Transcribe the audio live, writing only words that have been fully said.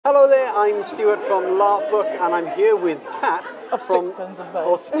Hello there, I'm Stuart from Larp Book, and I'm here with Kat from Sticks, Stones and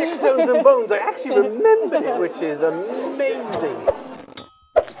Bones. Sticks, Stones and Bones. I actually remembered it, which is amazing.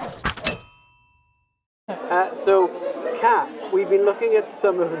 So, Kat, we've been looking at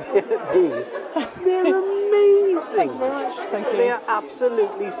some of these. They're amazing. Thank you very much. Thank you. They are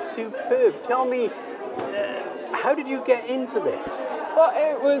absolutely superb. Tell me, how did you get into this? Well,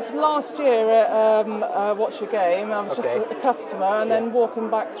 it was last year at Watch Your Game. I was just a customer, and then walking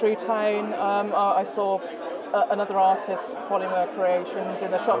back through town, I saw another artist, Polymer Creations,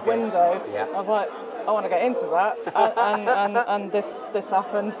 in a shop window. Yeah. I was like, I want to get into that, and this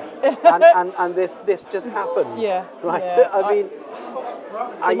happened. and this just happened. Yeah. Right. Yeah. I mean,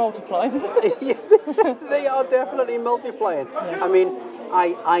 they're multiplying. Yeah, they are definitely multiplying. Yeah. I mean,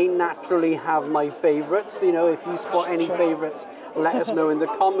 I naturally have my favourites. You know, if you spot any favourites, let us know in the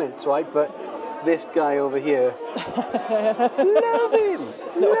comments, right? But this guy over here, love him.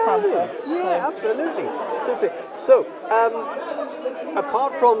 Love him. Yeah, absolutely. So,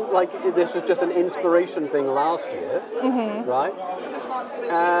 apart from like this was just an inspiration thing last year, right?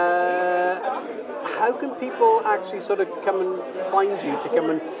 How can people actually sort of come and find you to come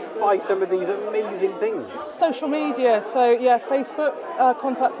and buy some of these amazing things? Social media, so yeah, Facebook,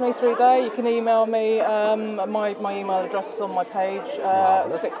 contact me through there. You can email me, my email address is on my page,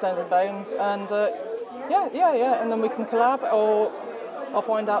 Sticks, Stones and Bones, and yeah, and then we can collab, or I'll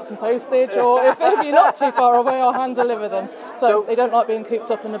find out some postage, or if you're not too far away, I'll hand deliver them. So they don't like being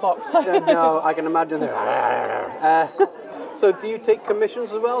cooped up in a box. No, I can imagine they're... So do you take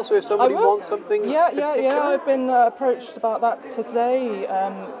commissions as well? So if somebody wants something particular? I've been approached about that today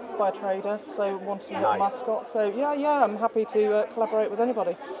by a trader, so wanting a mascot. So yeah, I'm happy to collaborate with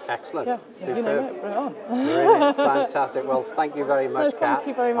anybody. Excellent. Yeah, superb. You know it, bring it on. Brilliant, fantastic. Well, thank you very much, Kat. Thank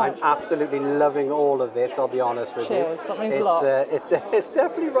you very much. I'm absolutely loving all of this, I'll be honest with you. Cheers, that means a lot. It's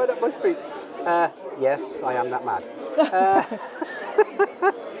definitely right up my street. Yes, I am that mad.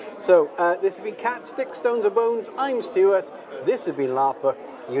 So, this has been Kat, Sticks, Stones and Bones. I'm Stuart. This has been Larp Book.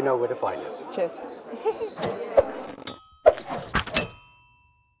 You know where to find us. Cheers.